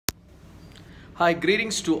Hi,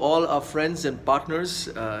 greetings to all our friends and partners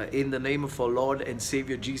in the name of our Lord and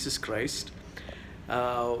Savior Jesus Christ.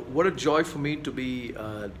 What a joy for me to be,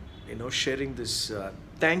 sharing this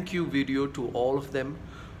thank you video to all of them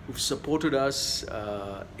who've supported us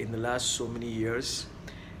in the last so many years,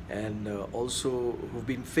 and also who've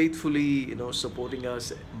been faithfully, supporting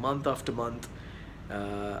us month after month.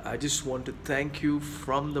 I just want to thank you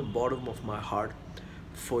from the bottom of my heart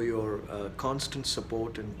for your constant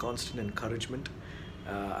support and constant encouragement.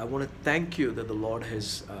 I want to thank you that the Lord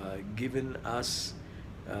has given us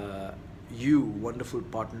you wonderful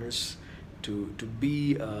partners to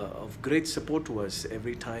be of great support to us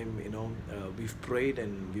every time we've prayed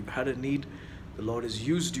and we've had a need. The Lord has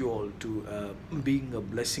used you all to being a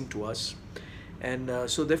blessing to us, and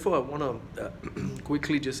so therefore I want to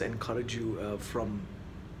quickly just encourage you from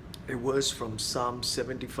a verse from Psalm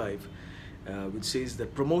 75, which says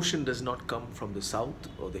that promotion does not come from the south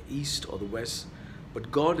or the east or the west, but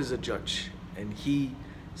God is a judge, and He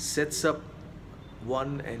sets up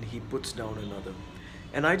one and He puts down another.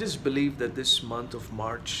 And I just believe that this month of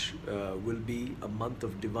March will be a month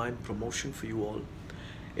of divine promotion for you all.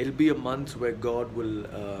 It'll be a month where God will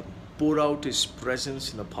pour out His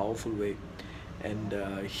presence in a powerful way, and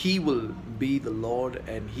He will be the Lord,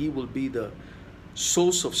 and He will be the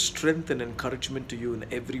source of strength and encouragement to you in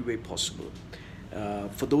every way possible.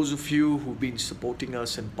 For those of you who've been supporting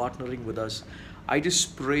us and partnering with us, I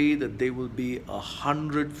just pray that there will be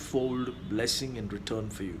 100-fold blessing in return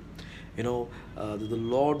for you. That the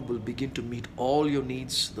Lord will begin to meet all your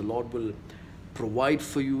needs. The Lord will provide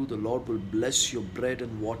for you. The Lord will bless your bread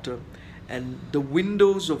and water, and the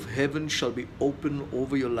windows of heaven shall be open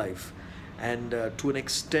over your life, and to an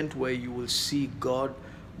extent where you will see God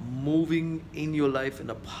moving in your life in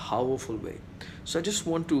a powerful way. So I just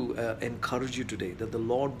want to encourage you today that the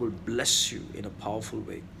Lord will bless you in a powerful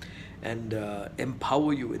way, and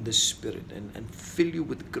empower you in the Spirit, and fill you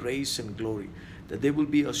with grace and glory, that there will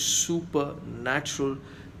be a supernatural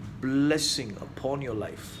blessing upon your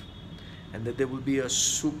life, and that there will be a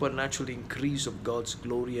supernatural increase of God's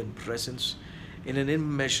glory and presence in an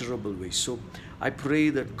immeasurable way. So I pray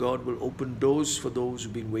that God will open doors for those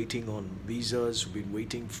who've been waiting on visas, who've been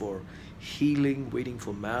waiting for healing, waiting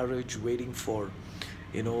for marriage, waiting for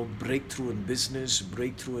breakthrough in business,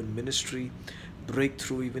 breakthrough in ministry,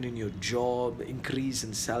 breakthrough even in your job, increase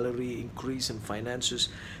in salary, increase in finances.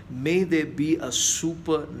 May there be a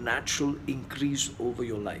supernatural increase over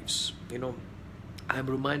your lives. I'm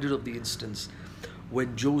reminded of the instance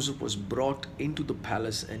when Joseph was brought into the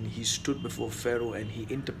palace and he stood before Pharaoh and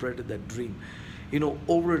he interpreted that dream.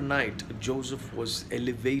 Overnight, Joseph was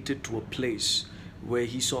elevated to a place where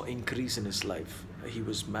he saw increase in his life. He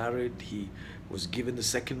was married, he was given the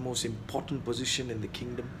second most important position in the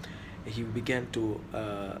kingdom. He began to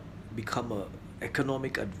become an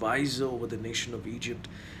economic advisor over the nation of Egypt.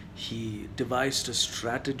 He devised a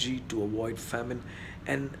strategy to avoid famine.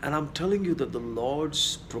 And I'm telling you that the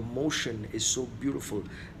Lord's promotion is so beautiful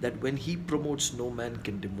that when He promotes, no man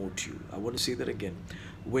can demote you. I want to say that again.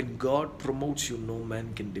 When God promotes you, no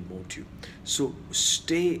man can demote you. So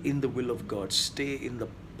stay in the will of God. Stay in the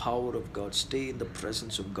power of God. Stay in the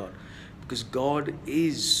presence of God. Because God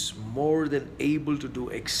is more than able to do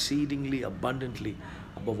exceedingly abundantly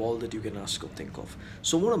above all that you can ask or think of.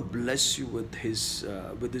 So I want to bless you with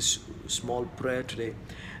this small prayer today,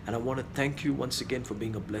 and I want to thank you once again for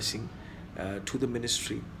being a blessing to the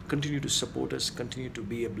ministry. Continue to support us, continue to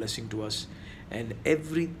be a blessing to us, and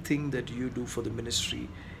everything that you do for the ministry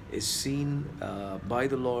is seen by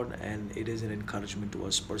the Lord, and it is an encouragement to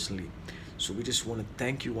us personally. So we just want to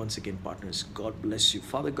thank you once again, partners. God bless you.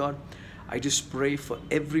 Father God, I just pray for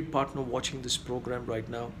every partner watching this program right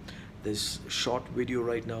now, this short video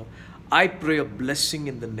right now. I pray a blessing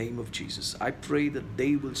in the name of Jesus. I pray that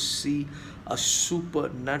they will see a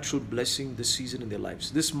supernatural blessing this season in their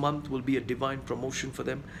lives. This month will be a divine promotion for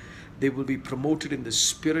them. They will be promoted in the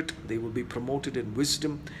Spirit. They will be promoted in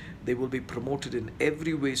wisdom. They will be promoted in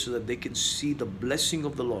every way so that they can see the blessing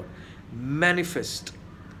of the Lord manifest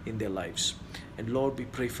in their lives. And Lord, we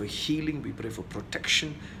pray for healing. We pray for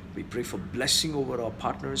protection. We pray for blessing over our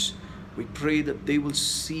partners. We pray that they will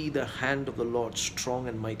see the hand of the Lord strong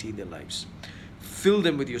and mighty in their lives. Fill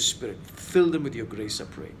them with your Spirit. Fill them with your grace, I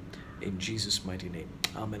pray. In Jesus' mighty name.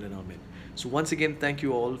 Amen and amen. So once again, thank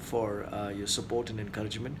you all for your support and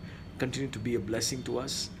encouragement. Continue to be a blessing to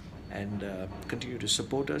us, and continue to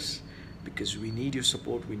support us, because we need your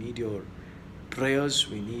support. We need your prayers.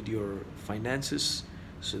 We need your finances,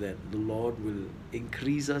 so that the Lord will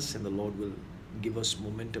increase us and the Lord will give us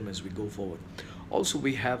momentum as we go forward. Also,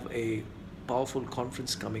 we have a powerful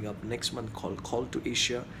conference coming up next month called Call to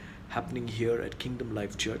Asia, happening here at Kingdom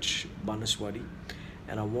Life Church, Banaswadi.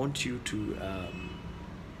 And I want you to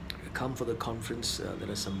come for the conference. There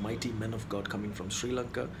are some mighty men of God coming from Sri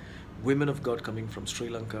Lanka, women of God coming from Sri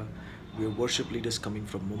Lanka. We have worship leaders coming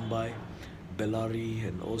from Mumbai, Bellary,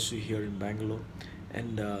 and also here in Bangalore.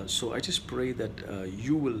 And so I just pray that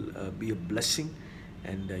you will be a blessing,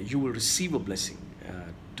 and you will receive a blessing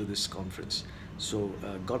to this conference. So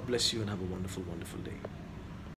God bless you, and have a wonderful, wonderful day.